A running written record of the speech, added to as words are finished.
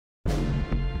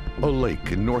A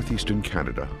lake in northeastern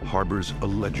Canada harbors a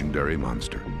legendary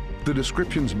monster. The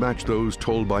descriptions match those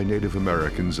told by Native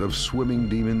Americans of swimming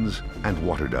demons and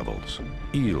water devils.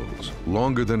 Eels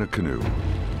longer than a canoe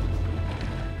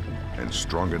and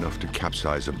strong enough to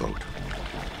capsize a boat.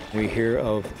 We hear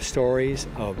of stories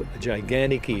of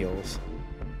gigantic eels.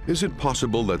 Is it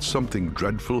possible that something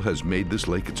dreadful has made this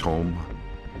lake its home?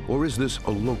 Or is this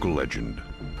a local legend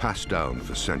passed down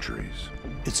for centuries?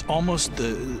 It's almost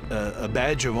a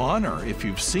badge of honor if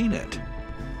you've seen it.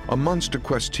 A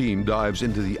MonsterQuest team dives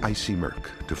into the icy murk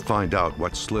to find out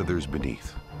what slithers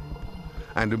beneath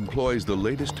and employs the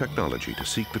latest technology to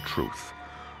seek the truth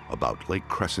about Lake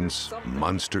Crescent's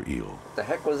monster eel. What the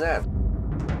heck was that?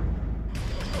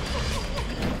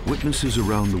 Witnesses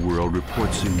around the world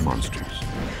report seeing monsters.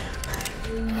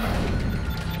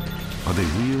 Are they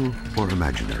real or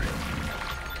imaginary?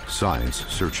 Science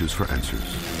searches for answers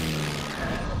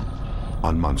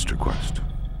on MonsterQuest.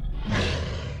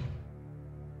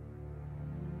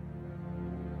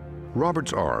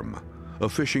 Robert's Arm, a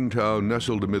fishing town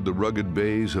nestled amid the rugged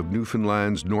bays of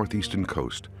Newfoundland's northeastern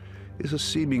coast, is a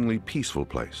seemingly peaceful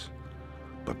place.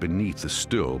 But beneath the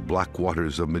still black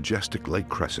waters of majestic Lake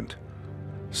Crescent,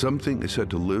 something is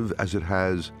said to live as it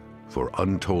has for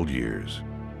untold years.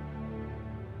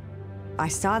 I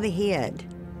saw the head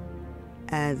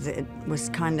as it was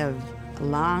kind of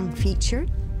long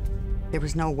featured. There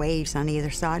was no waves on either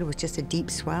side, it was just a deep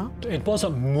swell. It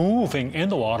wasn't moving in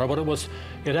the water, but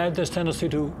it had this tendency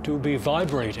to be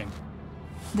vibrating.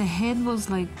 The head was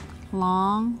like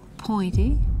long,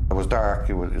 pointy. It was dark,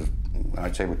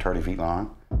 I'd say about 30 feet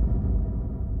long.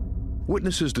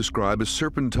 Witnesses describe a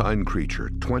serpentine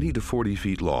creature 20 to 40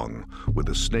 feet long, with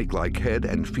a snake-like head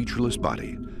and featureless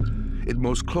body. It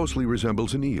most closely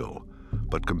resembles an eel,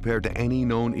 but compared to any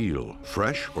known eel,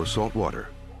 fresh or salt water,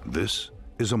 this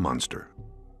is a monster.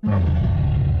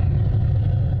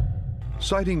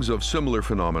 Sightings of similar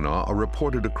phenomena are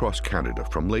reported across Canada,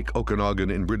 from Lake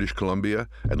Okanagan in British Columbia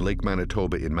and Lake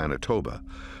Manitoba in Manitoba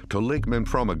to Lake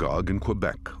Memphremagog in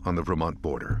Quebec on the Vermont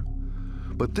border.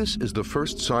 But this is the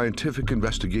first scientific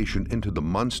investigation into the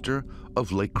monster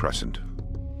of Lake Crescent.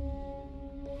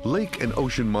 Lake and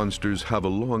ocean monsters have a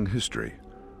long history.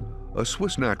 A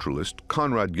Swiss naturalist,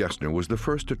 Konrad Gessner, was the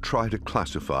first to try to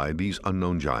classify these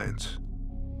unknown giants.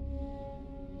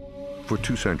 For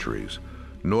 2 centuries,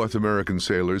 North American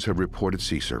sailors have reported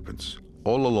sea serpents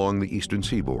all along the eastern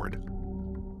seaboard.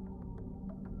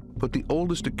 But the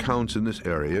oldest accounts in this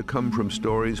area come from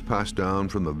stories passed down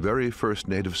from the very first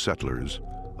native settlers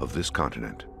of this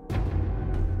continent.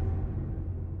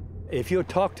 If you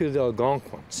talk to the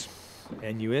Algonquins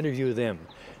and you interview them,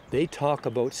 they talk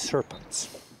about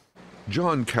serpents.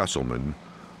 John Castleman,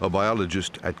 a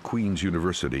biologist at Queen's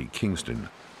University, Kingston,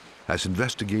 has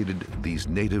investigated these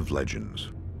native legends.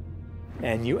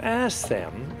 And you ask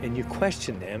them and you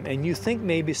question them and you think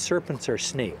maybe serpents are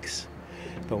snakes.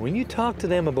 But when you talk to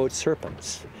them about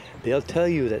serpents, they'll tell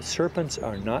you that serpents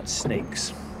are not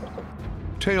snakes.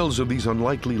 Tales of these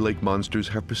unlikely lake monsters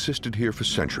have persisted here for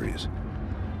centuries.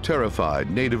 Terrified,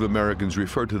 Native Americans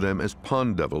refer to them as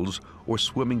pond devils or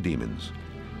swimming demons.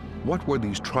 What were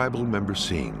these tribal members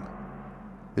seeing?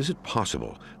 Is it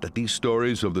possible that these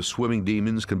stories of the swimming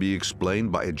demons can be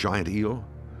explained by a giant eel?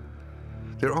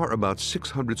 There are about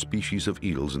 600 species of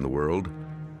eels in the world.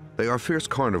 They are fierce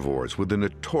carnivores with a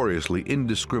notoriously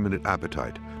indiscriminate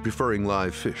appetite, preferring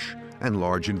live fish and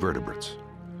large invertebrates.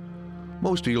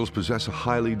 Most eels possess a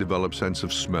highly developed sense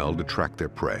of smell to track their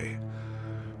prey.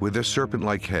 With their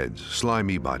serpent-like heads,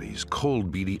 slimy bodies,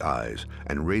 cold beady eyes,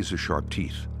 and razor-sharp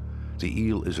teeth, the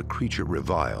eel is a creature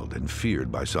reviled and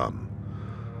feared by some.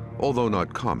 Although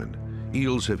not common,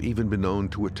 eels have even been known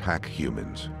to attack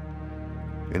humans.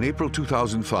 In April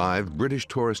 2005, British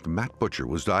tourist Matt Butcher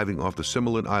was diving off the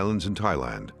Similan Islands in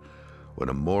Thailand when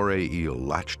a moray eel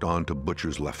latched onto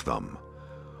Butcher's left thumb.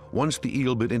 Once the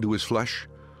eel bit into his flesh,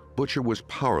 Butcher was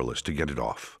powerless to get it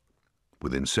off.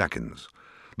 Within seconds,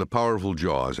 the powerful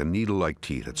jaws and needle-like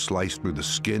teeth had sliced through the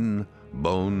skin,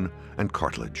 bone, and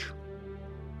cartilage.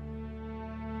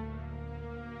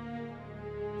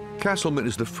 Castleman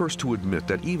is the first to admit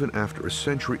that even after a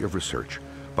century of research,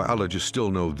 biologists still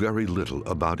know very little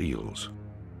about eels.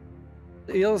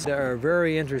 Eels are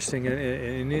very interesting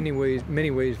and in many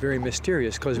ways very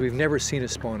mysterious because we've never seen a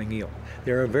spawning eel.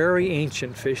 They're a very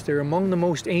ancient fish. They're among the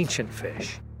most ancient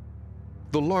fish.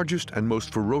 The largest and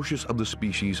most ferocious of the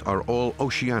species are all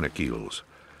oceanic eels.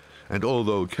 And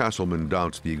although Castleman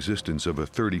doubts the existence of a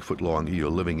 30-foot-long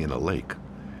eel living in a lake,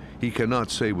 he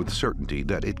cannot say with certainty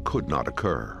that it could not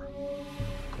occur.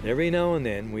 Every now and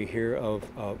then we hear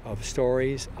of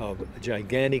stories of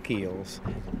gigantic eels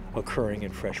occurring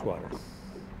in fresh water.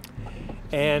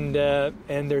 And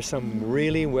there's some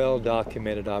really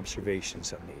well-documented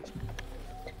observations on these.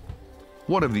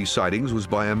 One of these sightings was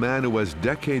by a man who has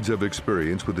decades of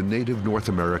experience with the native North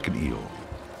American eel.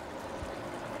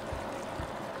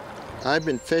 I've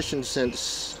been fishing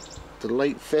since the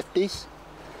late 50s.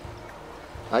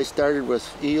 I started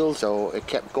with eels, so it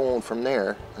kept going from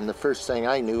there. And the first thing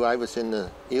I knew, I was in the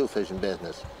eel fishing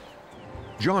business.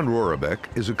 John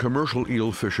Rorabeck is a commercial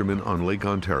eel fisherman on Lake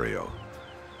Ontario.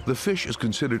 The fish is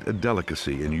considered a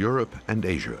delicacy in Europe and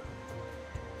Asia.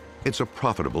 It's a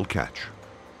profitable catch.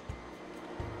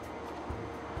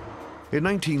 In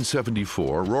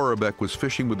 1974, Rorabeck was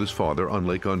fishing with his father on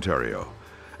Lake Ontario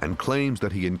and claims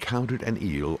that he encountered an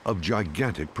eel of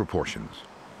gigantic proportions.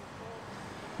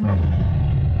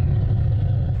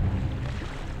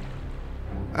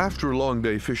 After a long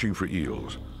day fishing for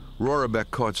eels, Rorabeck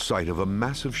caught sight of a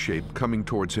massive shape coming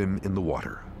towards him in the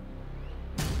water.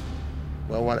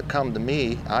 Well, when it come to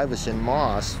me, I was in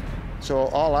moss, so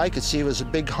all I could see was a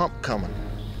big hump coming.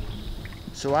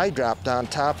 So I dropped on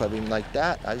top of him like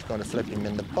that. I was going to flip him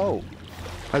in the boat.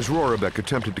 As Rorabeck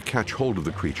attempted to catch hold of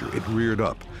the creature, it reared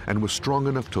up and was strong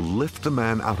enough to lift the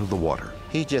man out of the water.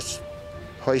 He just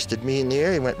hoisted me in the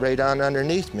air. He went right on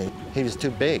underneath me. He was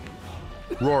too big.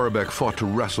 Rorabeck fought to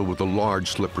wrestle with the large,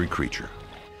 slippery creature.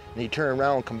 And he turned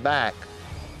around and come back.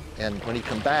 And when he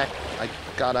come back, I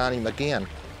got on him again.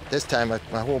 This time with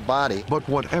my whole body. But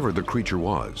whatever the creature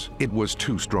was, it was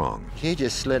too strong. He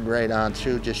just slid right on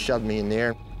through, just shoved me in the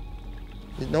air.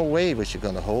 There's no way was you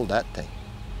going to hold that thing.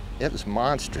 It was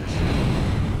monstrous.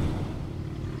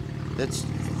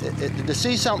 To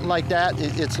see something like that,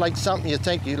 it's like something you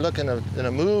think you look in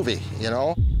a movie, you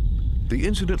know? The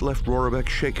incident left Rorabeck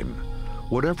shaken.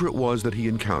 Whatever it was that he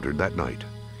encountered that night,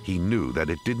 he knew that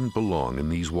it didn't belong in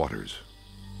these waters.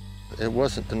 It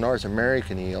wasn't the North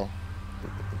American eel.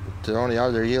 The only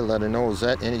other eel that I know is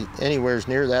that anywhere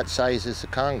near that size is the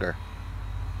conger.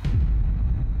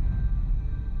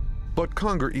 But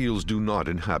conger eels do not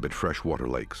inhabit freshwater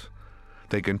lakes.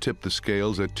 They can tip the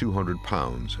scales at 200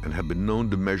 pounds and have been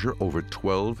known to measure over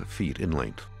 12 feet in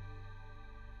length.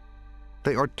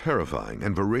 They are terrifying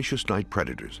and voracious night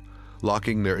predators.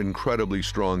 Locking their incredibly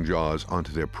strong jaws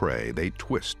onto their prey, they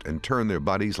twist and turn their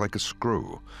bodies like a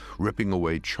screw, ripping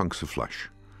away chunks of flesh.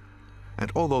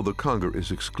 And although the conger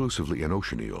is exclusively an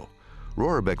ocean eel,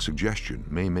 Rorabeck's suggestion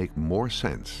may make more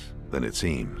sense than it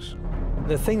seems.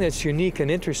 The thing that's unique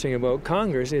and interesting about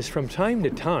congers is from time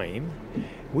to time,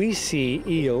 we see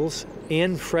eels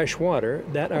in fresh water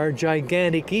that are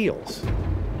gigantic eels.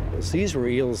 These were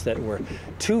eels that were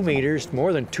 2 meters,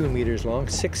 more than 2 meters long,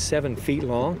 6-7 feet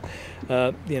long,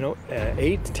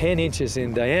 8 to 10 inches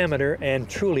in diameter, and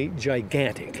truly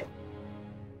gigantic.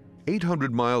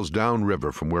 800 miles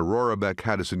downriver from where Rorabeck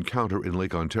had his encounter in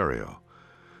Lake Ontario,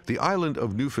 the island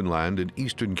of Newfoundland in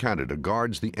eastern Canada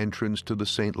guards the entrance to the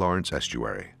St. Lawrence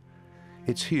estuary.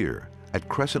 It's here, at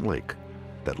Crescent Lake,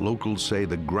 that locals say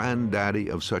the granddaddy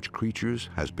of such creatures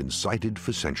has been sighted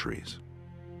for centuries.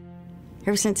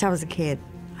 Ever since I was a kid,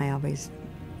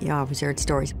 you always heard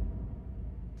stories.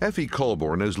 Effie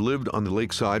Colborn has lived on the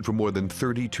lakeside for more than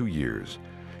 32 years.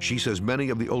 She says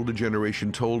many of the older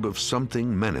generation told of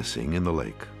something menacing in the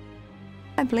lake.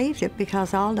 I believed it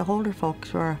because all the older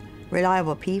folks were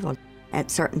reliable people.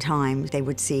 At certain times, they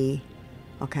would see,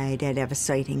 okay, they'd have a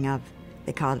sighting of,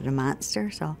 they called it a monster,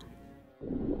 so.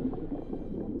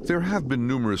 There have been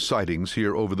numerous sightings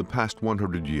here over the past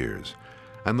 100 years,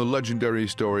 and the legendary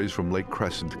stories from Lake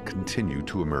Crescent continue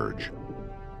to emerge.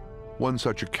 One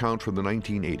such account from the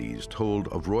 1980s told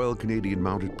of Royal Canadian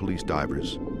Mounted Police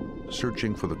divers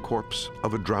searching for the corpse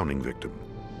of a drowning victim.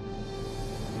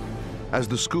 As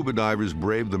the scuba divers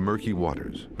braved the murky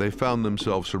waters, they found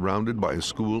themselves surrounded by a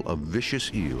school of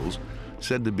vicious eels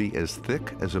said to be as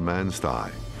thick as a man's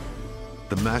thigh.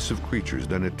 The massive creatures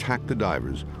then attacked the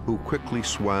divers, who quickly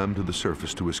swam to the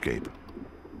surface to escape.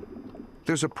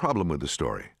 There's a problem with the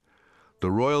story.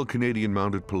 The Royal Canadian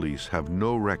Mounted Police have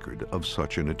no record of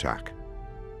such an attack.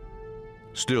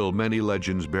 Still, many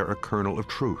legends bear a kernel of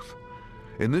truth.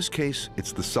 In this case,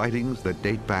 it's the sightings that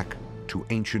date back to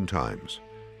ancient times.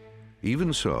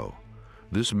 Even so,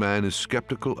 this man is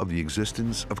skeptical of the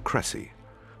existence of Cressie,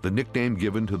 the nickname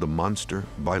given to the monster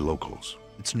by locals.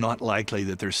 It's not likely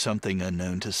that there's something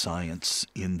unknown to science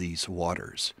in these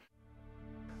waters.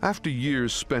 After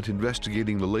years spent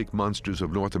investigating the lake monsters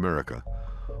of North America,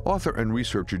 author and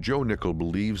researcher Joe Nickel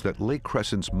believes that Lake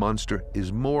Crescent's monster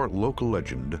is more local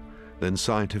legend than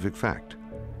scientific fact.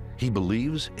 He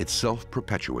believes it's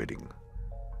self-perpetuating.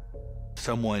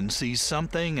 Someone sees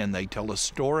something and they tell a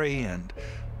story, and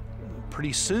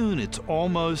pretty soon it's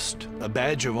almost a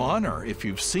badge of honor if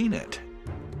you've seen it.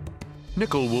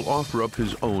 Nickel will offer up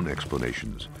his own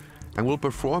explanations and will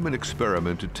perform an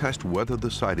experiment to test whether the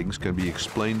sightings can be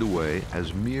explained away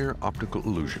as mere optical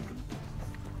illusion.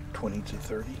 20 to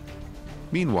 30.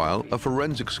 Meanwhile, a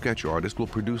forensic sketch artist will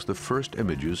produce the first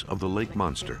images of the lake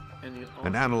monster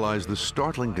and analyze the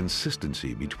startling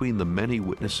consistency between the many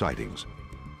witness sightings.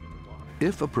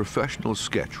 If a professional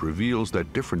sketch reveals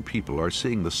that different people are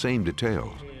seeing the same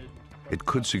details, it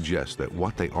could suggest that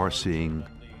what they are seeing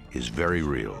is very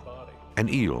real.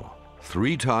 An eel,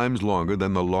 3 times longer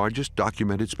than the largest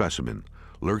documented specimen,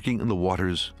 lurking in the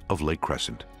waters of Lake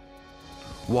Crescent.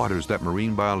 Waters that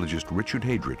marine biologist Richard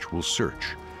Heydrich will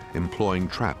search, employing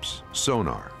traps,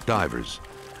 sonar, divers,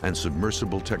 and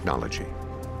submersible technology.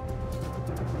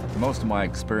 Most of my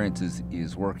experience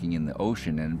is working in the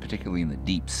ocean, and particularly in the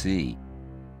deep sea.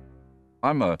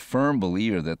 I'm a firm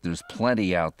believer that there's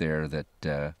plenty out there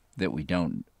that we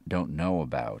don't know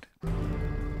about.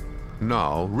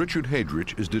 Now, Richard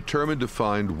Heydrich is determined to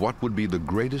find what would be the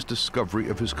greatest discovery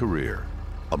of his career,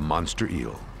 a monster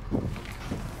eel.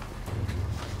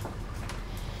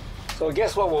 So I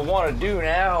guess what we'll want to do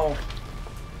now,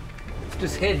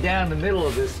 just head down the middle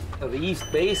of the East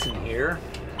Basin here.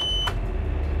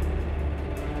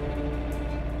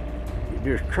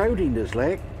 There's trout in this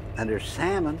lake, and there's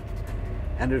salmon,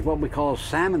 and there's what we call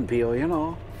salmon peel, you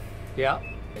know. Yeah,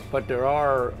 but there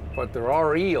are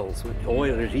eels. Oh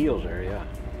yeah, there's eels there, yeah.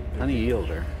 Plenty of eels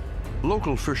there.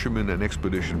 Local fisherman and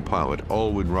expedition pilot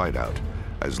Alwyn Rideout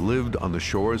has lived on the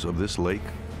shores of this lake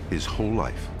his whole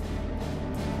life.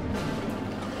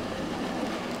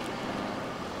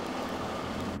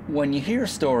 When you hear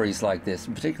stories like this,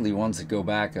 and particularly ones that go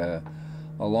back a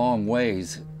long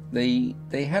ways, they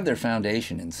have their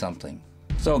foundation in something.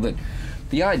 So that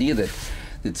the idea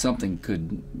that something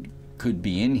could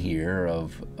be in here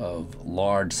of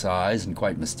large size and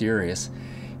quite mysterious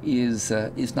is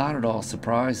not at all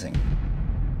surprising.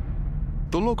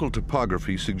 The local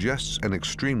topography suggests an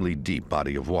extremely deep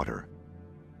body of water.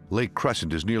 Lake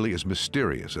Crescent is nearly as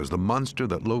mysterious as the monster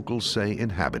that locals say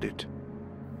inhabit it.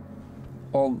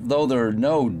 Although there are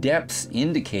no depths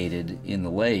indicated in the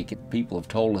lake, people have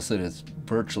told us that it's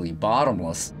virtually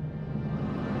bottomless.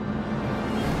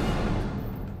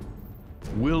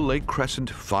 Will Lake Crescent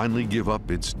finally give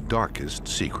up its darkest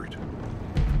secret?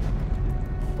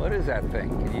 What is that thing?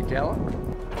 Can you tell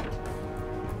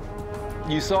it?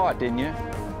 You saw it, didn't you?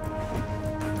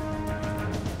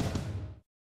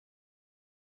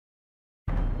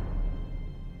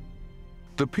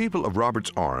 The people of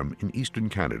Roberts Arm in eastern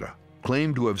Canada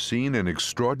claim to have seen an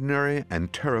extraordinary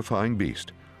and terrifying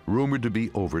beast, rumored to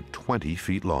be over 20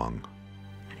 feet long.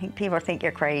 I think people think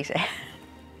you're crazy.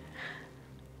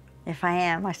 If I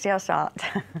am, I still saw it.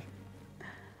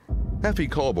 Effie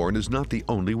Colborn is not the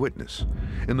only witness.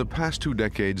 In the past 2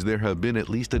 decades, there have been at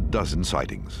least a dozen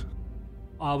sightings.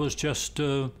 I was just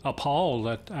appalled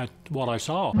at what I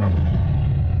saw.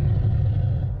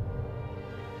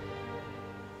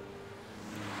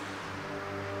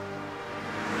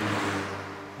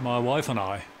 My wife and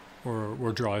I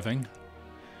were driving,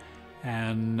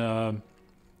 and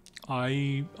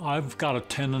I've got a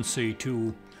tendency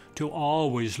to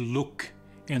always look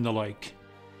in the lake.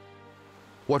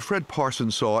 What Fred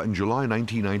Parsons saw in July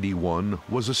 1991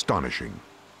 was astonishing.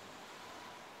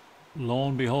 Lo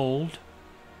and behold,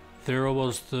 there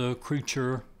was the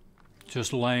creature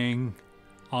just laying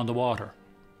on the water.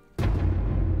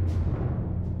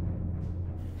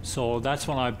 So that's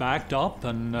when I backed up,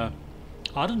 and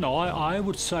I don't know, I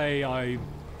would say I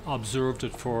observed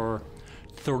it for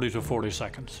 30 to 40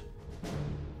 seconds.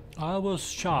 I was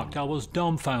shocked, I was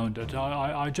dumbfounded,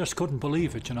 I just couldn't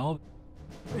believe it, you know.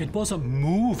 It wasn't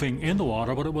moving in the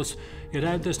water, but it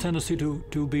had this tendency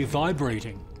to be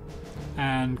vibrating.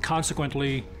 And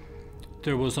consequently,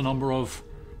 there was a number of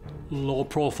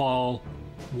low-profile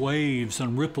waves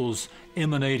and ripples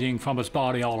emanating from its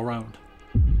body all around.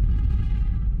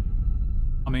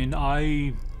 I mean,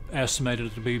 I estimated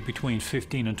it to be between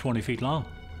 15 and 20 feet long.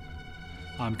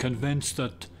 I'm convinced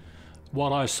that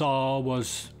what I saw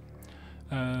was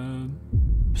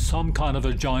some kind of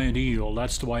a giant eel.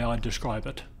 That's the way I'd describe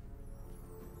it.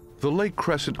 The Lake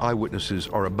Crescent eyewitnesses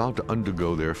are about to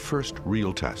undergo their first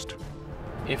real test.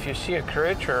 If you see a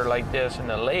creature like this in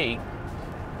the lake,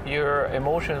 your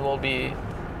emotion will be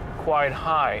quite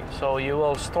high. So you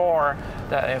will store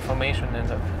that information in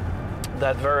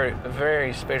that very,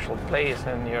 very special place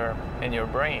in your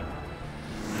brain.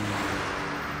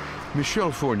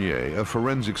 Michel Fournier, a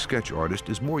forensic sketch artist,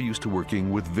 is more used to working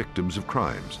with victims of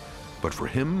crimes. But for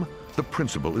him, the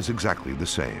principle is exactly the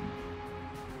same.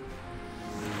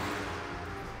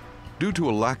 Due to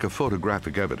a lack of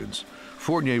photographic evidence,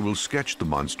 Fournier will sketch the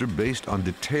monster based on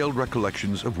detailed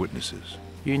recollections of witnesses.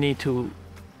 You need to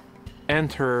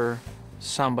enter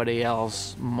somebody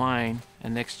else's mind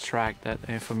and extract that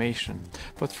information.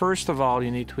 But first of all,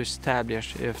 you need to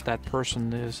establish if that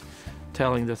person is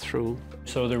telling the truth.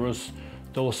 So there was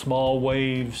those small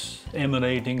waves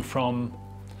emanating from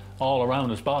all around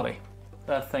his body.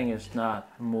 That thing is not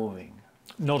moving.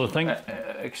 No, the thing...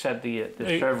 except the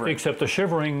shivering. Except the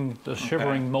shivering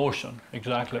motion,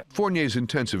 exactly. Fournier's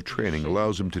intensive training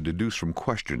allows him to deduce from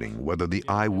questioning whether the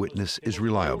eyewitness is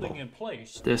reliable.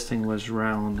 This thing was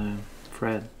round,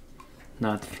 Fred,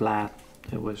 not flat.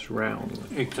 It was round.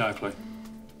 Exactly.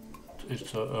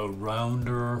 It's a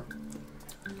rounder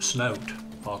snout.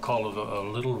 I'll call it a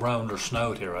little rounder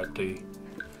snout here at the...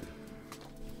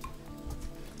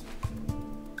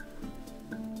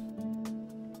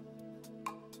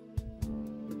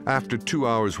 After 2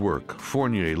 hours' work,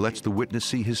 Fournier lets the witness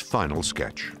see his final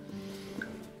sketch.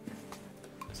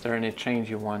 Is there any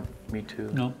change you want me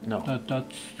to? No. No.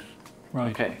 That's right.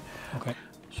 Okay. Okay.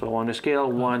 So on a scale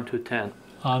of 1 to 10.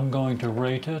 I'm going to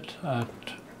rate it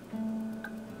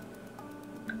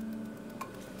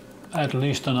at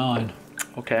least a 9.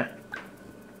 Okay.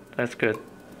 That's good.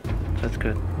 That's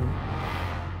good.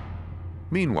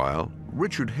 Meanwhile,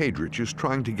 Richard Heydrich is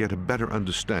trying to get a better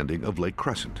understanding of Lake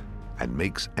Crescent and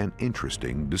makes an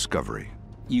interesting discovery.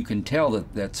 You can tell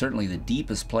that certainly the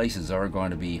deepest places are going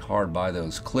to be hard by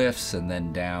those cliffs and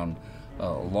then down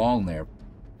along there.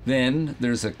 Then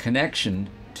there's a connection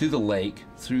to the lake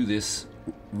through this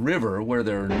river where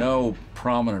there are no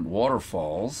prominent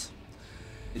waterfalls.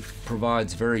 It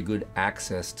provides very good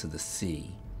access to the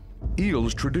sea.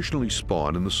 Eels traditionally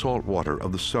spawn in the salt water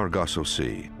of the Sargasso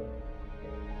Sea,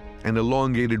 an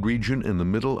elongated region in the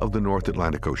middle of the North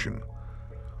Atlantic Ocean.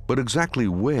 But exactly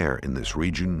where in this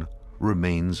region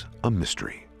remains a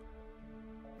mystery.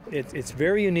 It's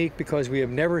very unique because we have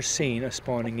never seen a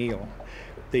spawning eel.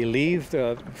 They leave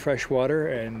the fresh water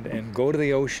and go to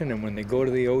the ocean, and when they go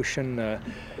to the ocean,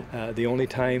 the only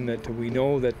time that we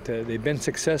know that they've been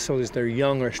successful is their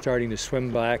young are starting to swim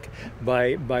back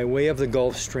by way of the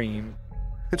Gulf Stream.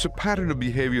 It's a pattern of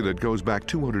behavior that goes back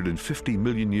 250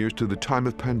 million years to the time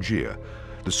of Pangaea,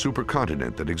 the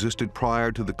supercontinent that existed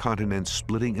prior to the continents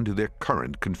splitting into their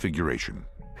current configuration.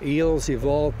 Eels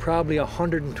evolved probably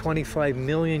 125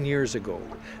 million years ago.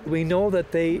 We know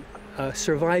that they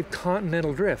survived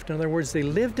continental drift. In other words, they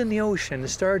lived in the ocean and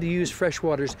started to use fresh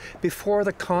waters before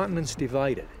the continents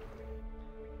divided.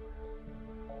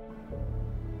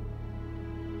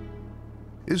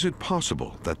 Is it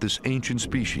possible that this ancient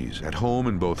species, at home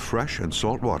in both fresh and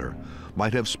salt water,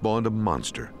 might have spawned a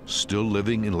monster still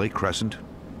living in Lake Crescent?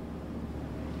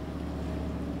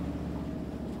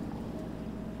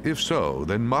 If so,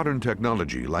 then modern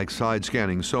technology like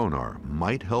side-scanning sonar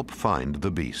might help find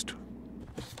the beast.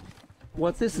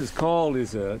 What this is called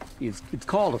it's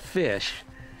called a fish,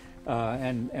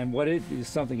 and what it is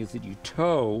something is that you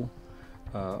tow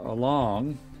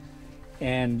along,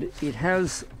 and it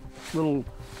has little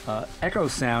echo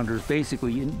sounders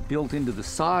basically built into the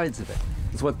sides of it.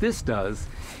 So what this does,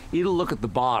 it'll look at the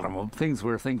bottom of things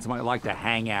where things might like to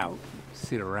hang out,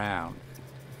 sit around.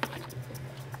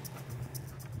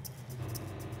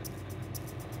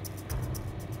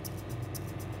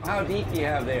 How deep do you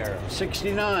have there?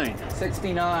 69.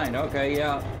 69, okay,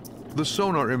 yeah. The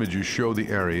sonar images show the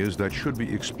areas that should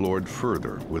be explored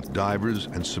further with divers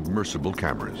and submersible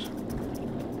cameras.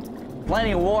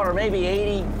 Plenty of water, maybe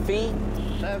 80 feet?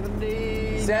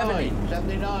 70.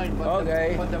 79. But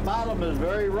okay. But the bottom is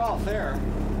very rough there.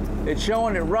 It's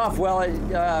showing it rough. Well,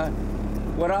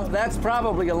 that's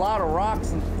probably a lot of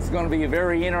rocks. It's going to be a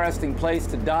very interesting place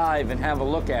to dive and have a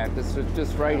look at. This is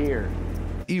just right here.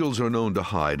 Eels are known to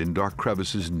hide in dark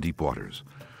crevices and deep waters.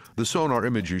 The sonar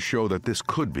images show that this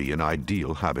could be an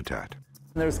ideal habitat.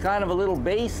 There's kind of a little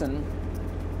basin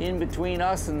in between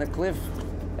us and the cliff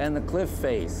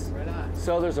face. Right on.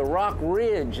 So there's a rock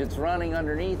ridge that's running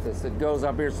underneath us that goes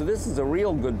up here. So this is a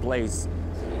real good place.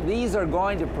 These are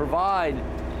going to provide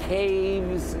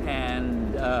caves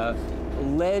and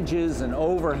ledges and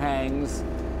overhangs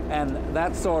and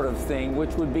that sort of thing,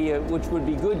 which would be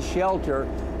good shelter,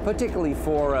 particularly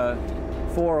for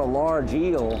a large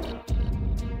eel.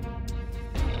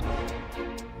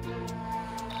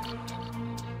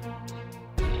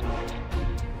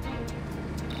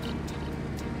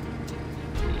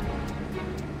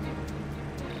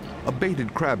 A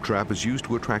baited crab trap is used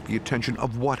to attract the attention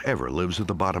of whatever lives at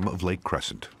the bottom of Lake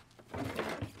Crescent.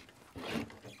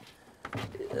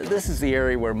 This is the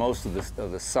area where most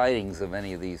of the sightings of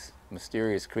any of these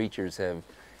mysterious creatures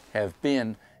have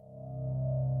been.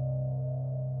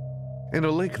 In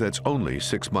a lake that's only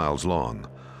 6 miles long,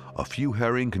 a few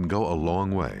herring can go a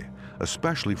long way,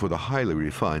 especially for the highly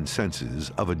refined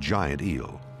senses of a giant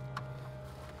eel.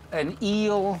 An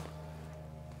eel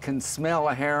can smell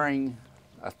a herring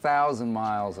 1,000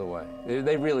 miles away.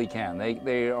 They really can.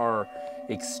 They are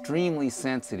extremely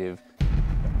sensitive.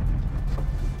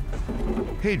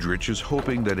 Hadrich is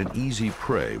hoping that an easy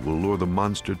prey will lure the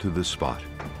monster to this spot.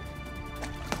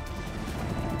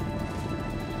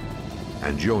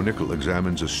 And Joe Nickel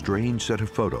examines a strange set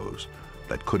of photos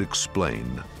that could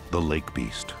explain the lake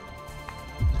beast.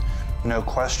 No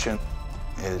question,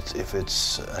 if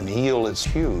it's an eel, it's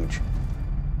huge.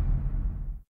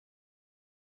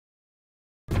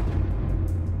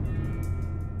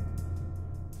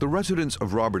 The residents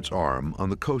of Roberts Arm on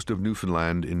the coast of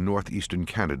Newfoundland in northeastern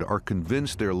Canada are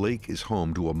convinced their lake is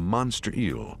home to a monster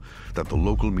eel that the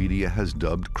local media has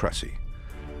dubbed Cressie.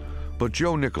 But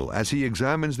Joe Nickel, as he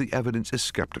examines the evidence, is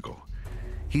skeptical.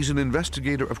 He's an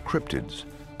investigator of cryptids,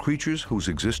 creatures whose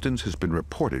existence has been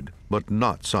reported but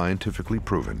not scientifically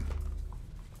proven.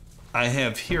 I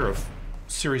have here a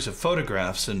series of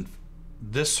photographs, and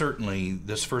this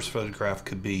first photograph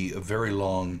could be a very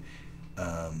long,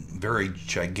 very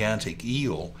gigantic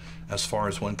eel, as far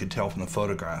as one could tell from the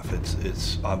photograph.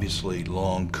 It's obviously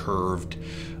long, curved,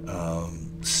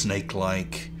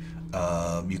 snake-like.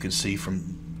 You can see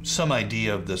from some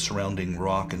idea of the surrounding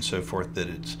rock and so forth that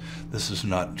this is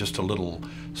not just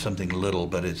something little,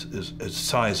 but it's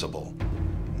sizable.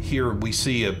 Here we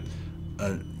see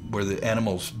where the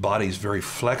animal's body is very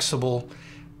flexible,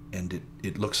 and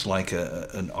it looks like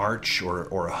an arch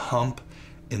or a hump.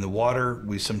 In the water,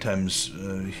 we sometimes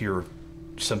hear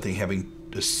something having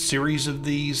a series of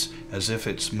these, as if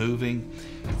it's moving.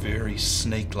 Very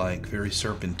snake-like, very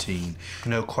serpentine.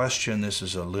 No question, this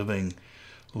is a living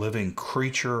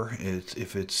creature.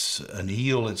 If it's an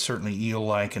eel, it's certainly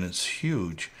eel-like, and it's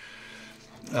huge.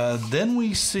 Then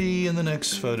we see in the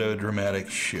next photo a dramatic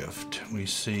shift. We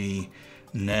see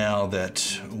now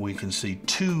that we can see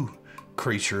two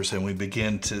creatures, and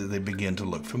they begin to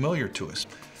look familiar to us.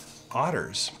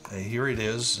 Otters. Here it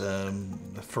is,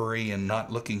 furry and not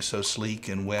looking so sleek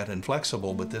and wet and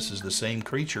flexible, but this is the same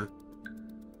creature.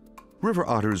 River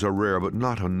otters are rare but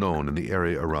not unknown in the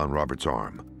area around Roberts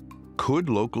Arm. Could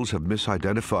locals have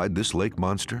misidentified this lake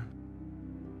monster?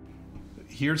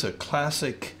 Here's a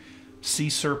classic sea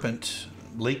serpent,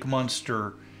 lake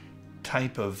monster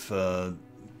type of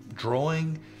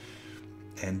drawing,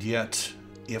 and yet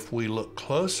if we look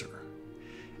closer,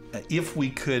 if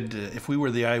we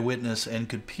were the eyewitness and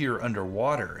could peer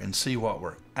underwater and see what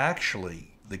were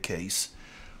actually the case,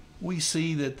 we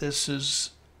see that this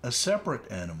is a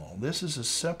separate animal. This is a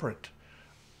separate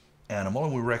animal,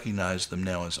 and we recognize them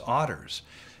now as otters.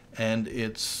 And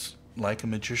it's like a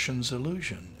magician's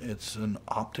illusion. It's an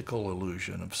optical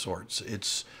illusion of sorts.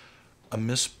 It's a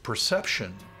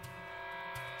misperception.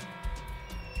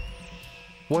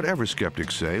 Whatever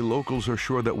skeptics say, locals are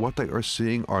sure that what they are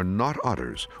seeing are not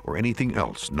otters or anything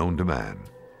else known to man.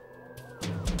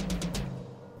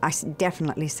 I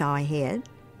definitely saw a head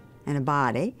and a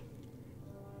body.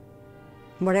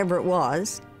 Whatever it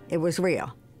was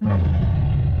real. In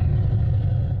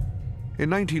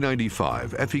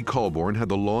 1995, Effie Colborn had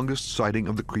the longest sighting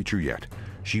of the creature yet.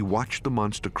 She watched the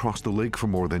monster cross the lake for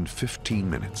more than 15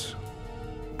 minutes.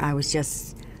 I was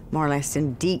just more or less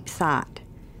in deep thought.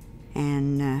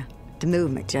 And the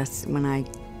movement, when I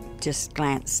just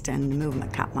glanced and the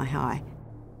movement caught my eye.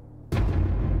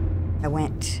 I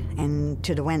went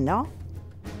into the window.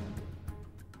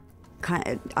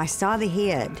 I saw the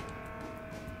head.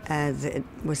 It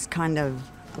was kind of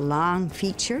long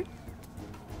featured,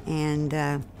 and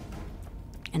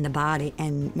the body.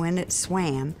 And when it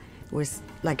swam, it was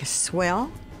like a swell.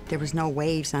 There was no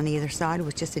waves on either side. It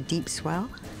was just a deep swell.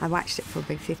 I watched it for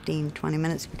about 15, 20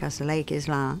 minutes because the lake is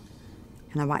long.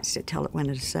 And I watched it till it went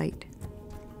out of sight.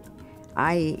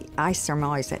 I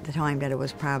surmised at the time that it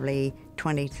was probably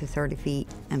 20 to 30 feet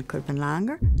and could have been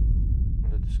longer.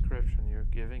 The description you're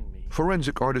giving me.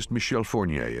 Forensic artist Michel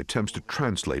Fournier attempts to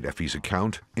translate Effie's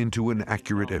account into an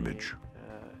accurate image.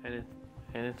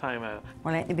 Anytime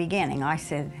Well, at the beginning, I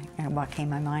said, what came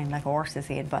to my mind, like a horse's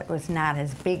head, but it was not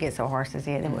as big as a horse's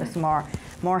head. It was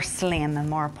more slim and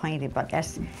more pointed, but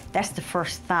that's the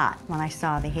first thought when I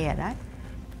saw the head.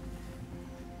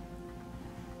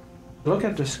 Look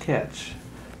at the sketch.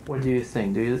 What do you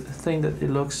think? Do you think that it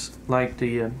looks like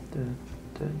the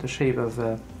shape of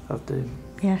the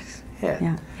yes. head?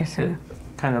 Yeah. Yes, it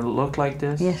kind of look like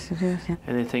this? Yes, it does. Yeah.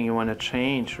 Anything you want to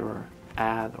change or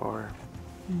add or?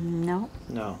 No.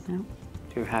 No. No.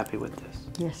 You're happy with this?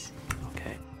 Yes.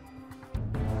 Okay.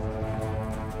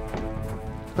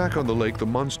 Back on the lake, the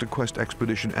MonsterQuest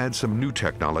expedition adds some new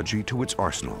technology to its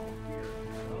arsenal.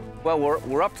 Well,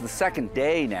 we're up to the second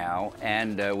day now,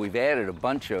 and we've added a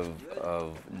bunch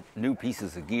of new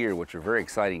pieces of gear, which are very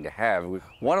exciting to have.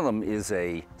 One of them is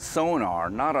a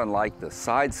sonar, not unlike the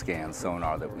side scan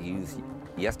sonar that we used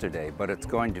yesterday, but it's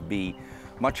going to be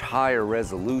much higher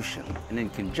resolution. And in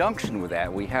conjunction with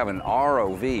that, we have an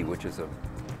ROV, which is a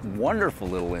wonderful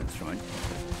little instrument.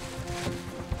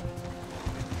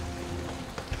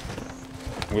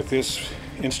 With this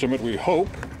instrument, we hope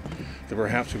that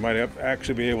perhaps we might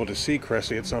actually be able to see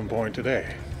Cressie at some point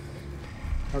today.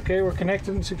 Okay, we're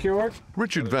connected and secured.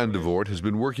 Richard Van de Voort has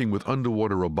been working with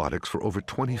underwater robotics for over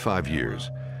 25 years.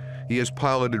 He has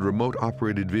piloted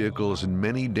remote-operated vehicles in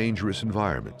many dangerous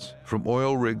environments, from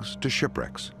oil rigs to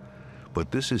shipwrecks.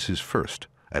 But this is his first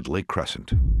at Lake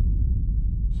Crescent.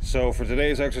 So for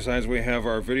today's exercise, we have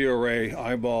our video array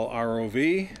eyeball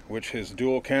ROV, which is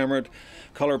dual-camered,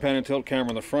 color pan and tilt camera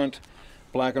in the front,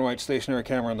 black and white stationary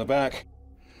camera in the back.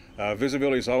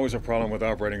 Visibility is always a problem with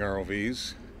operating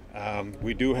ROVs.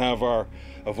 We do have our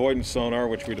avoidance sonar,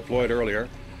 which we deployed earlier.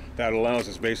 That allows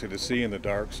us basically to see in the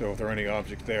dark, so if there are any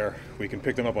objects there, we can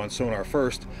pick them up on sonar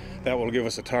first. That will give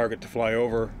us a target to fly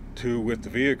over to with the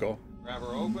vehicle. Grab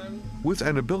her open. With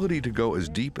an ability to go as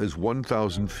deep as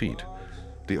 1,000 feet,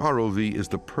 the ROV is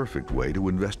the perfect way to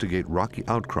investigate rocky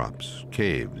outcrops,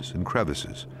 caves, and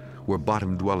crevices where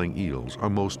bottom-dwelling eels are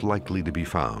most likely to be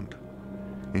found,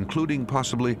 including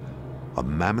possibly a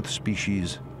mammoth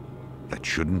species that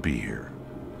shouldn't be here.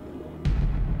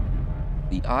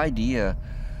 The idea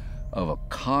of a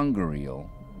conger eel,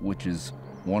 which is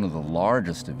one of the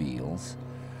largest of eels,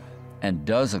 and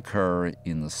does occur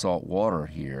in the salt water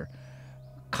here,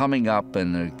 coming up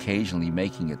and occasionally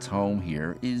making its home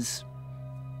here is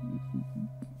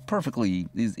perfectly,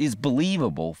 is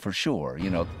believable for sure, you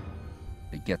know.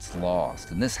 It gets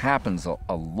lost, and this happens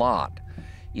a lot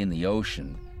in the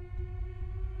ocean.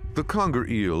 The conger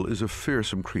eel is a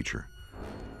fearsome creature.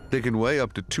 They can weigh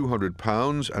up to 200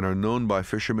 pounds and are known by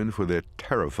fishermen for their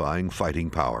terrifying fighting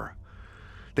power.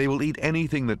 They will eat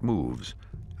anything that moves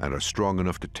and are strong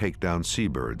enough to take down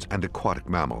seabirds and aquatic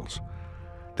mammals.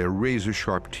 Their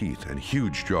razor-sharp teeth and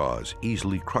huge jaws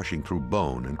easily crushing through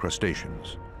bone and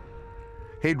crustaceans.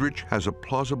 Heydrich has a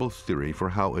plausible theory for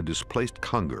how a displaced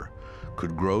conger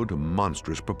could grow to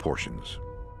monstrous proportions.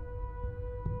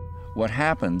 What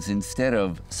happens, instead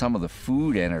of some of the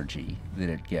food energy that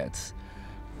it gets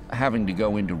having to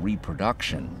go into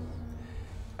reproduction,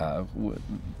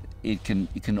 it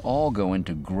can all go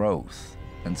into growth.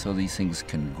 And so these things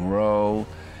can grow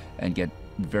and get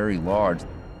very large.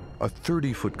 A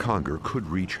 30-foot conger could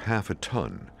reach half a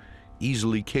ton,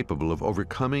 easily capable of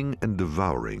overcoming and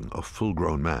devouring a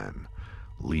full-grown man,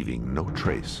 leaving no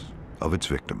trace of its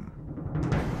victim.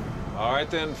 All right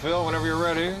then, Phil, whenever you're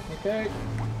ready. Okay.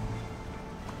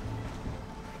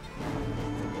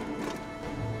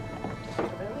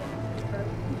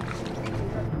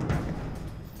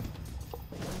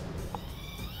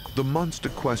 The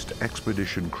MonsterQuest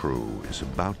expedition crew is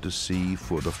about to see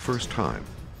for the first time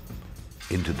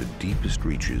into the deepest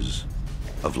reaches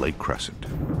of Lake Crescent.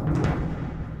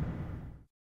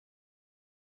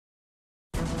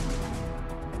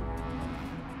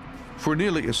 For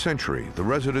nearly a century, the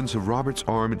residents of Roberts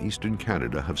Arm in eastern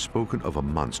Canada have spoken of a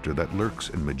monster that lurks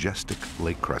in majestic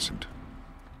Lake Crescent.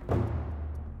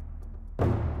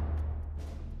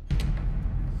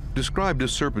 Described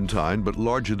as serpentine but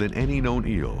larger than any known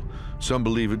eel, some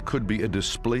believe it could be a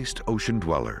displaced ocean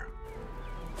dweller.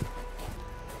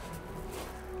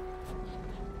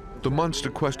 The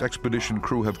MonsterQuest expedition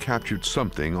crew have captured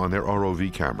something on their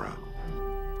ROV camera.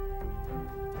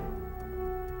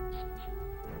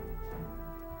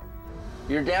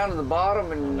 You're down to the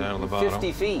bottom and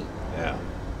 50 feet. Yeah.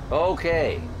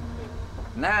 Okay.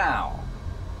 Now,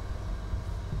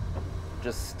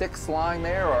 just sticks lying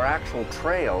there or actual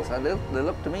trails? They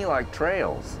look to me like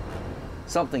trails.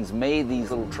 Something's made these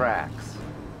little tracks.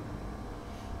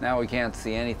 Now we can't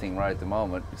see anything right at the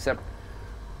moment, except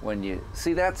when you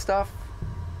see that stuff.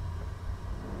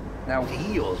 Now,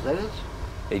 eels, that is?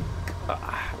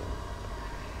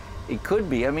 It could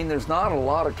be. I mean, there's not a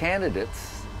lot of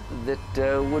candidates that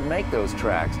would make those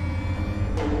tracks.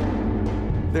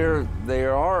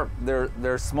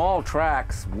 They're small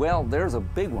tracks. Well, there's a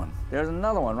big one. There's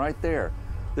another one right there.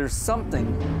 There's something.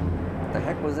 What the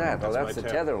heck was that? Oh, that's the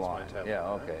tether line. Yeah,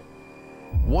 okay.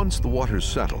 Once the waters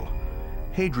settle,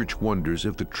 Heydrich wonders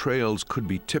if the trails could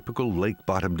be typical lake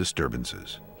bottom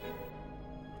disturbances.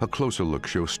 A closer look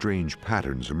shows strange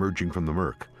patterns emerging from the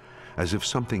murk, as if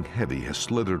something heavy has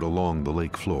slithered along the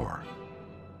lake floor.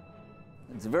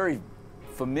 It's very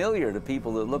familiar to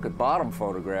people that look at bottom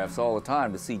photographs all the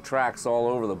time to see tracks all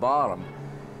over the bottom,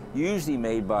 usually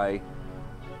made by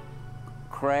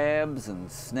crabs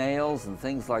and snails and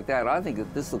things like that. I think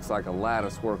that this looks like a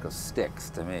lattice work of sticks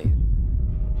to me.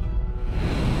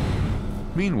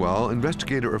 Meanwhile,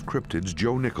 investigator of cryptids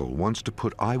Joe Nickel wants to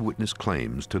put eyewitness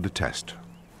claims to the test.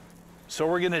 So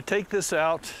we're going to take this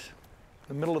out in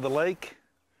the middle of the lake,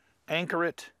 anchor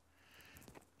it,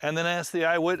 and then ask the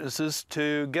eyewitnesses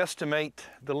to guesstimate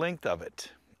the length of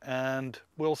it. And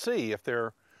we'll see if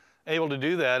they're able to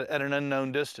do that at an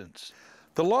unknown distance.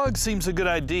 The log seems a good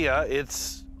idea.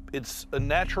 It's a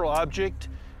natural object.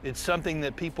 It's something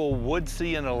that people would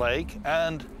see in a lake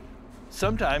and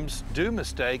sometimes do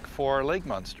mistake for lake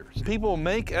monsters. People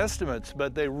make estimates,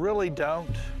 but they really don't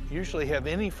usually have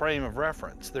any frame of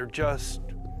reference.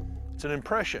 It's an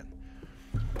impression.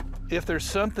 If there's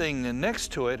something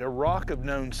next to it, a rock of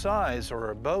known size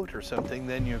or a boat or something,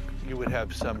 then you would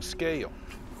have some scale.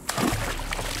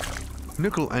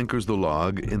 Nickel anchors the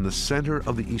log in the center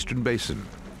of the Eastern Basin,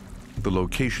 the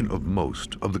location of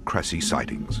most of the Cressie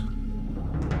sightings.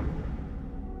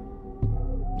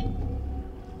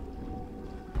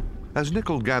 As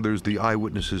Nickel gathers the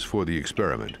eyewitnesses for the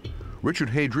experiment, Richard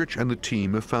Hadrich and the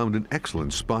team have found an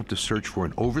excellent spot to search for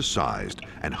an oversized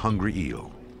and hungry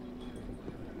eel.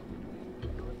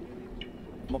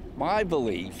 My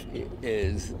belief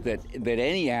is that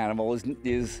any animal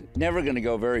is never going to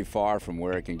go very far from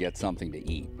where it can get something to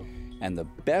eat. And the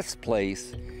best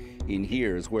place in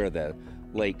here is where the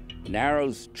lake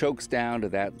narrows, chokes down to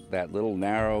that little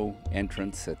narrow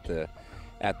entrance at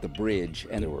the bridge.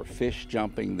 And there were fish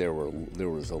jumping, there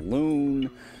was a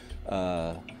loon,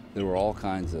 there were all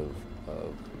kinds of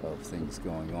things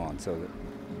going on. So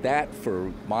that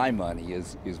for my money,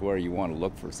 is where you want to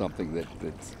look for something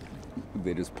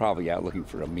that is probably out looking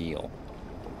for a meal.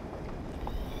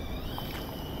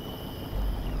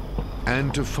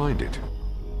 And to find it,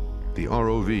 the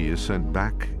ROV is sent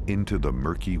back into the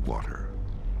murky water.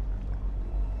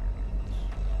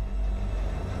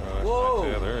 Whoa!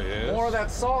 Yeah, there he is. More of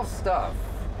that soft stuff.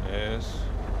 Yes.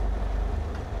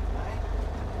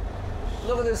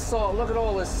 Look at this soft. Look at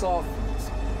all this soft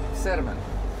sediment.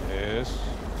 Yes.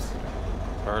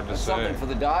 Hard to That's say. something for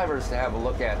the divers to have a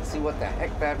look at and see what the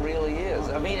heck that really is.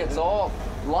 I mean, it's all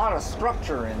a lot of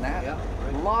structure in that. Yeah,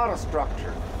 right. A lot of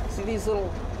structure. See these little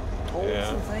holes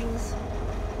and things?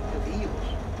 Eels.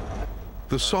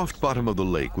 The soft bottom of the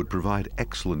lake would provide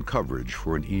excellent coverage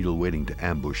for an eel waiting to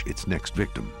ambush its next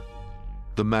victim.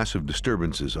 The massive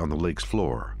disturbances on the lake's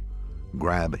floor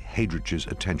grab Hadrich's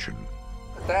attention.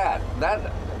 That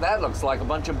looks like a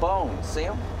bunch of bones. See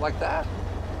them? Like that?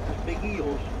 Big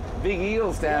eels. Big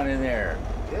eels down in there.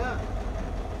 Yeah.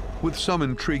 With some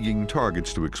intriguing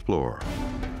targets to explore,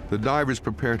 the divers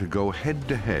prepare to go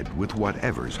head-to-head with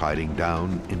whatever's hiding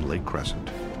down in Lake Crescent.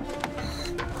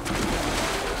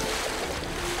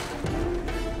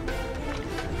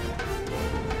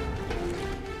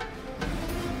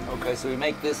 Okay, so we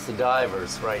make this the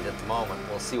divers right at the moment.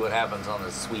 We'll see what happens on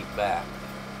the sweep back.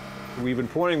 We've been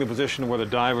pointing the position where the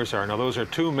divers are. Now those are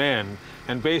two men,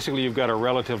 and basically you've got a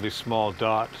relatively small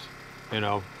dot,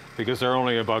 because they're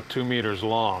only about 2 meters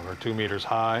long or 2 meters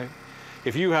high.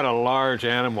 If you had a large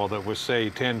animal that was, say,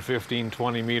 10, 15,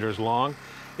 20 meters long,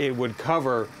 it would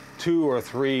cover 2 or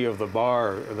 3 of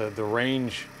the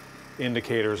range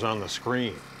indicators on the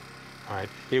screen. All right?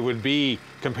 It would be,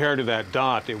 compared to that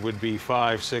dot, it would be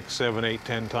 5, 6, 7, 8,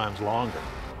 10 times longer.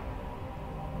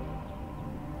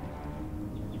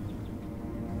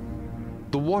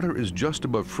 The water is just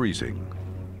above freezing,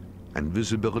 and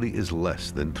visibility is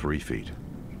less than 3 feet.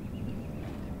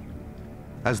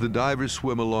 As the divers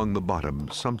swim along the bottom,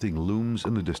 something looms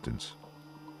in the distance.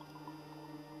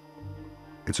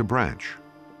 It's a branch.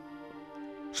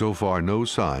 So far, no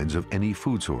signs of any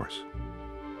food source.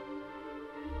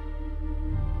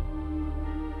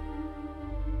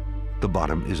 The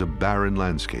bottom is a barren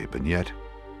landscape, and yet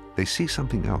they see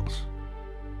something else.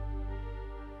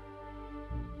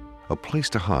 A place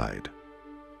to hide.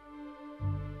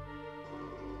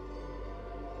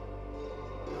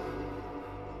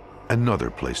 Another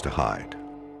place to hide.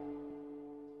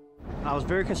 I was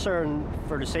very concerned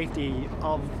for the safety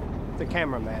of the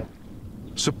cameraman.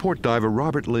 Support diver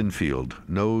Robert Linfield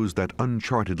knows that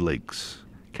uncharted lakes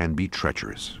can be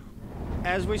treacherous.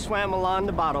 As we swam along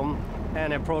the bottom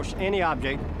and approached any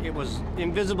object, it was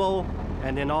invisible,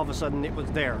 and then all of a sudden it was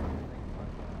there.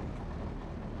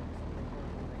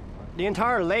 The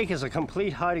entire lake is a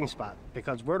complete hiding spot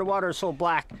because where the water is so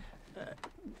black,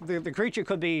 The creature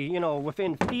could be, you know,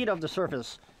 within feet of the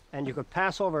surface, and you could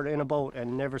pass over it in a boat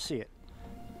and never see it.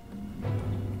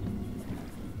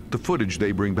 The footage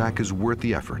they bring back is worth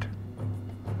the effort.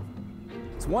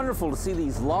 It's wonderful to see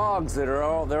these logs that are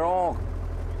all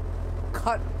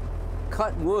cut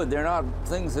wood. They're not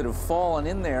things that have fallen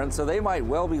in there, and so they might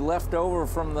well be left over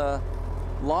from the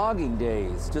logging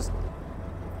days. Just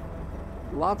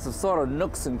lots of sort of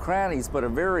nooks and crannies, but a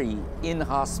very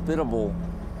inhospitable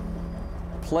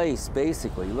place,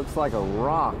 basically. It looks like a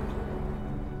rock.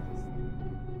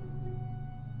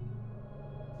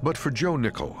 But for Joe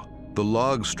Nickel, the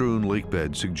log-strewn lake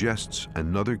bed suggests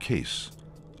another case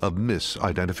of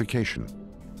misidentification.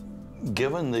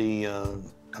 Given the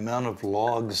amount of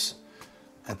logs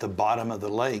at the bottom of the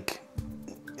lake,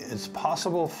 it's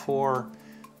possible for,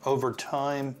 over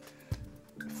time,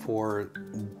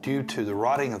 due to the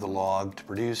rotting of the log, to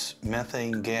produce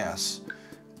methane gas.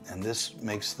 And this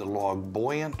makes the log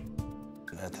buoyant.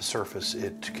 At the surface,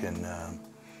 it can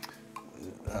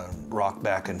rock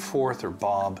back and forth or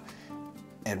bob,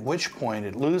 at which point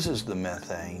it loses the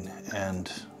methane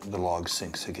and the log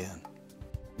sinks again.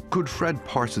 Could Fred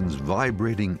Parsons'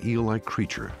 vibrating eel-like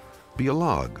creature be a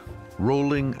log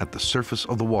rolling at the surface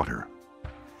of the water?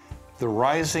 The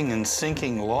rising and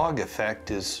sinking log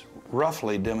effect is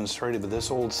roughly demonstrated with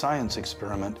this old science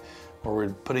experiment where we're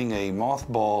putting a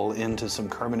mothball into some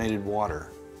carbonated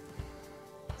water.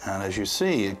 And as you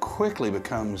see, it quickly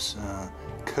becomes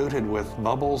coated with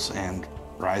bubbles and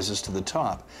rises to the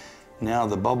top. Now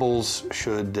the bubbles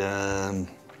should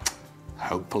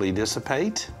hopefully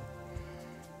dissipate,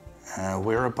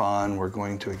 whereupon we're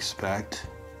going to expect,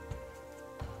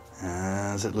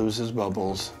 as it loses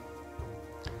bubbles,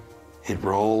 it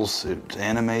rolls, it's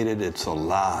animated, it's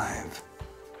alive.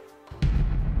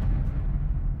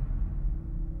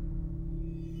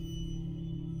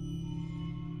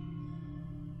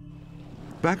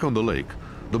 Back on the lake,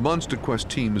 the MonsterQuest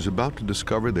team is about to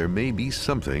discover there may be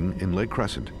something in Lake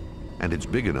Crescent, and it's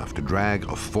big enough to drag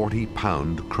a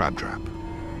 40-pound crab trap.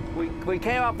 We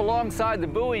came up alongside the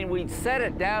buoy and we'd set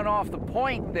it down off the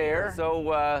point there,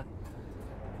 so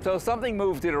something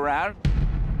moved it around.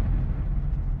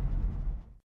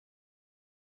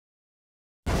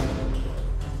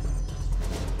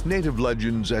 Native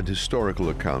legends and historical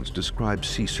accounts describe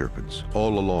sea serpents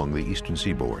all along the eastern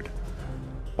seaboard.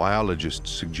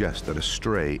 Biologists suggest that a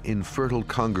stray, infertile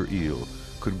conger eel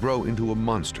could grow into a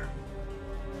monster.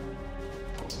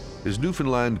 Is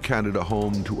Newfoundland, Canada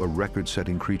home to a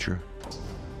record-setting creature?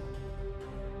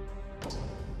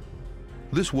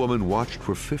 This woman watched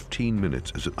for 15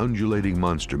 minutes as an undulating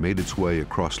monster made its way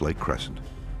across Lake Crescent.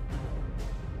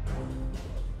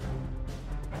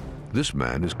 This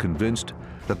man is convinced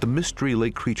that the mystery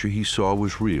lake creature he saw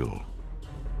was real.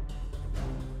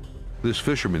 This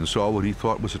fisherman saw what he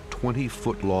thought was a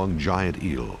 20-foot-long giant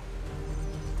eel.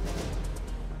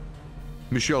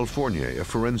 Michel Fournier, a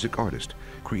forensic artist,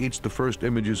 creates the first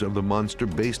images of the monster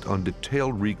based on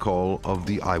detailed recall of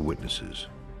the eyewitnesses.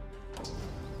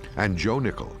 And Joe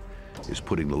Nickel is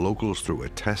putting the locals through a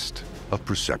test of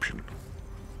perception.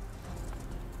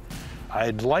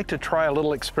 I'd like to try a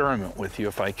little experiment with you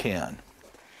if I can.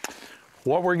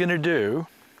 What we're going to do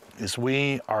is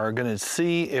we are going to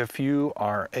see if you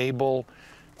are able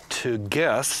to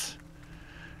guess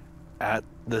at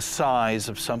the size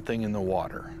of something in the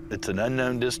water. It's an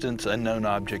unknown distance, unknown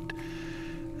object,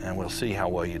 and we'll see how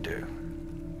well you do.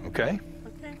 Okay?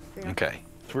 Okay. Yeah. Okay.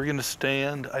 So we're going to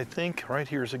stand, I think, right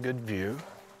here is a good view.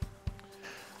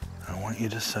 I want you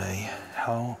to say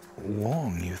how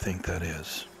long you think that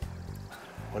is.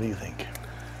 What do you think?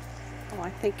 Oh, I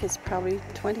think it's probably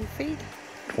 20 feet.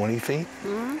 20 feet?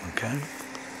 Mm-hmm. Okay.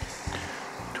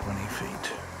 20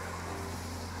 feet.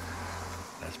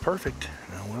 That's perfect.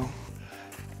 Now, well,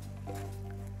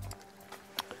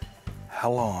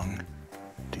 how long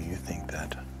do you think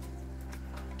that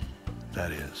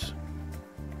is?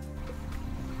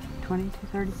 20 to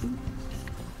 30 feet.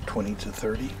 20 to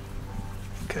 30?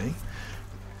 Okay.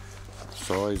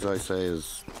 Size, I say,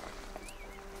 is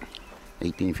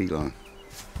 18 feet long.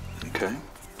 Okay.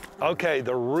 Okay,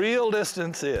 the real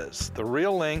distance is, the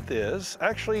real length is,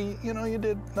 actually, you know, you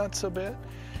did not so bad.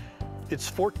 It's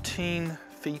 14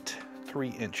 feet 3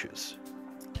 inches.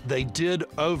 They did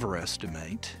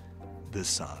overestimate the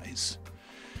size.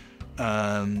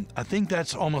 I think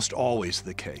that's almost always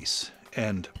the case.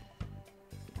 And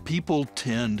people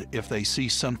tend, if they see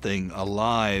something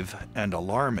alive and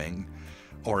alarming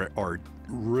or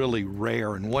really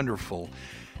rare and wonderful,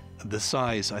 the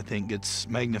size, I think, gets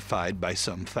magnified by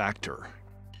some factor.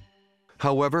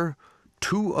 However,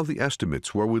 2 of the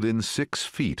estimates were within 6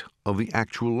 feet of the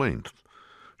actual length,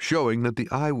 showing that the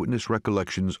eyewitness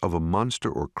recollections of a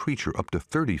monster or creature up to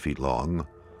 30 feet long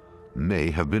may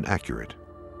have been accurate.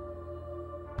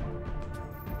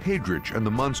 Hadrich and the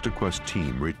MonsterQuest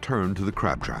team returned to the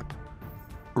crab trap.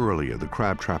 Earlier, the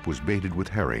crab trap was baited with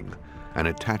herring and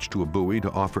attached to a buoy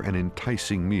to offer an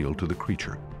enticing meal to the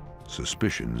creature.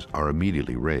 Suspicions are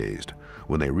immediately raised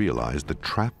when they realize the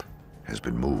trap has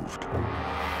been moved.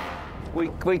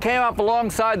 We came up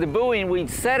alongside the buoy and we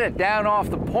set it down off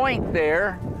the point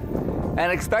there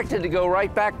and expected to go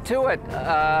right back to it,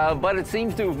 but it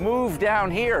seems to have moved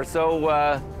down here.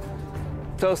 So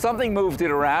something moved it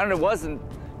around. It wasn't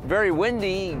very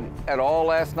windy at all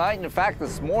last night. And in fact,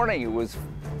 this morning it was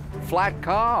flat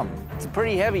calm. It's a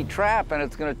pretty heavy trap, and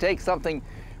it's going to take something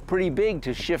pretty big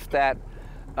to shift that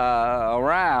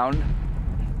around.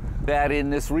 That in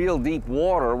this real deep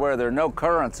water where there are no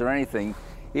currents or anything,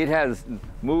 it has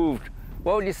moved,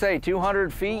 what would you say,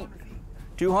 200 feet?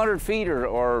 200 feet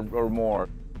or more.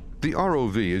 The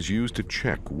ROV is used to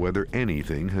check whether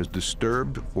anything has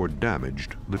disturbed or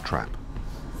damaged the trap.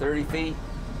 30 feet.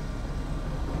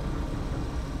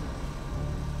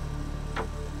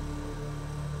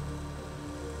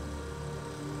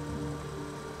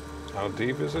 How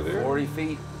deep is it here? 40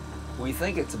 feet. We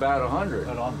think it's about 100.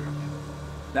 About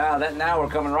 100. Now we're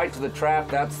coming right to the trap.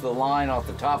 That's the line off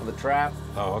the top of the trap.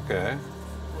 Oh, okay.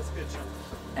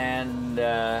 And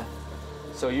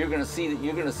so you're going to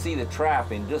see the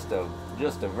trap in just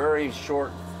a very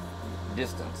short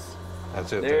distance.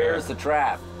 That's it. There's the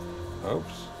trap.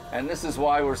 Oops. And this is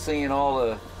why we're seeing all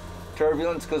the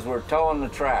turbulence, because we're towing the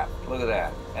trap. Look at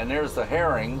that. And there's the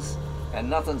herrings, and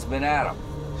nothing's been at them.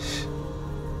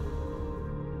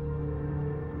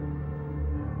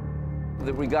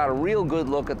 We got a real good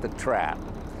look at the trap,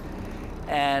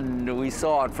 and we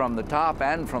saw it from the top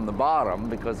and from the bottom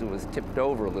because it was tipped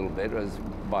over a little bit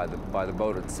by the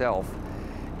boat itself.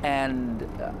 And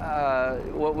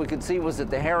what we could see was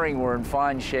that the herring were in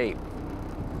fine shape.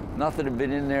 Nothing had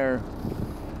been in there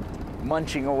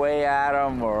munching away at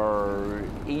them or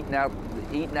eating out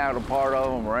a part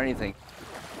of them or anything.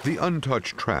 The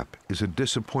untouched trap is a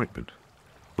disappointment,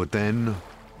 but then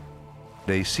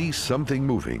they see something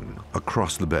moving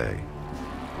across the bay.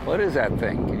 What is that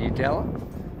thing? Can you tell?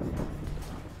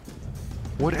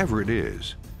 Whatever it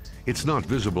is, it's not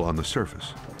visible on the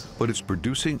surface, but it's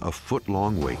producing a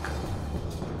foot-long wake.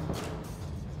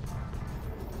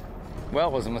 Well,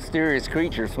 it was a mysterious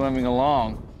creature swimming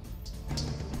along.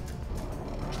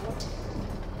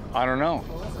 I don't know.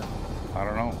 I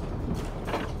don't know.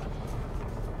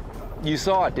 You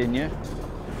saw it, didn't you?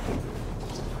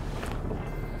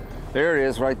 There it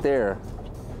is, right there.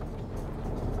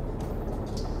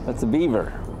 That's a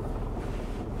beaver.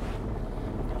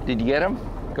 Did you get him?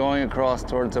 Going across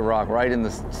towards the rock, right in the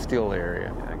still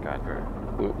area. I got her.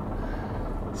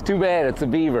 It's too bad it's a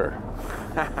beaver.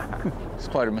 It's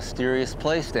quite a mysterious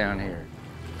place down here.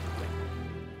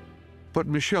 But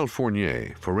Michel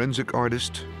Fournier, forensic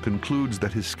artist, concludes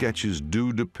that his sketches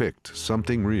do depict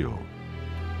something real.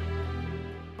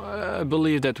 I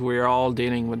believe that we're all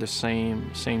dealing with the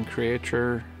same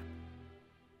creature.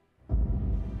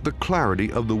 The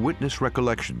clarity of the witness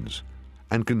recollections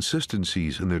and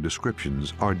consistencies in their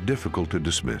descriptions are difficult to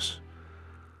dismiss.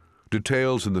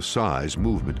 Details in the size,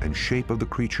 movement, and shape of the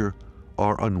creature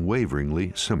are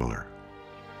unwaveringly similar.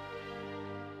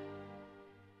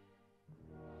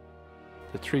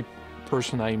 The three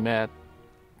persons I met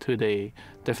today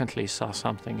definitely saw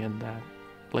something in that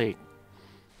lake.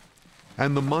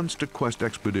 And the MonsterQuest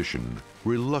expedition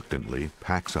reluctantly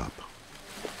packs up.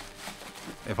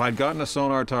 If I'd gotten a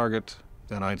sonar target,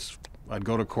 then I'd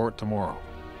go to court tomorrow.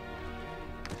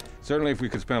 Certainly if we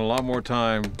could spend a lot more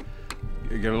time,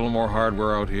 get a little more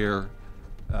hardware out here,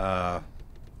 I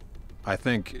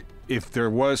think if there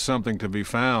was something to be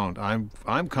found,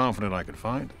 I'm confident I could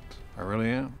find it. I really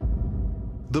am.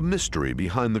 The mystery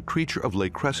behind the creature of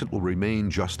Lake Crescent will remain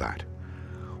just that.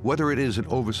 Whether it is an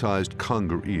oversized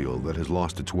conger eel that has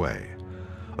lost its way,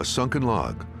 a sunken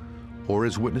log, or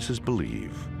as witnesses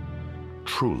believe,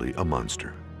 truly a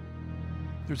monster.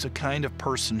 There's a kind of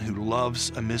person who loves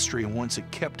a mystery and wants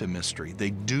it kept a mystery. They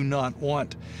do not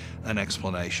want an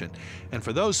explanation. And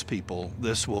for those people,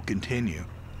 this will continue.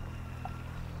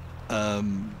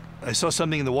 I saw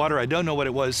something in the water. I don't know what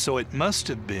it was, so it must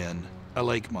have been a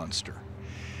lake monster.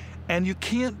 And you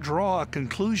can't draw a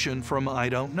conclusion from I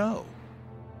don't know.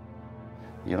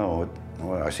 You know,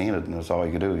 well, I seen it, and that's all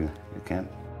you could do. You can't,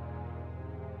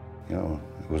 you know,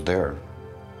 it was there.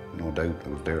 No doubt it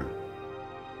was there.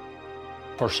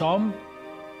 For some,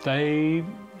 they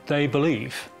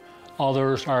believe.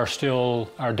 Others are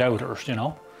still doubters, you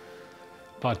know.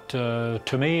 But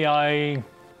to me, I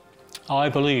I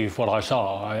believe what I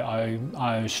saw.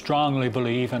 I strongly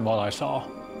believe in what I saw.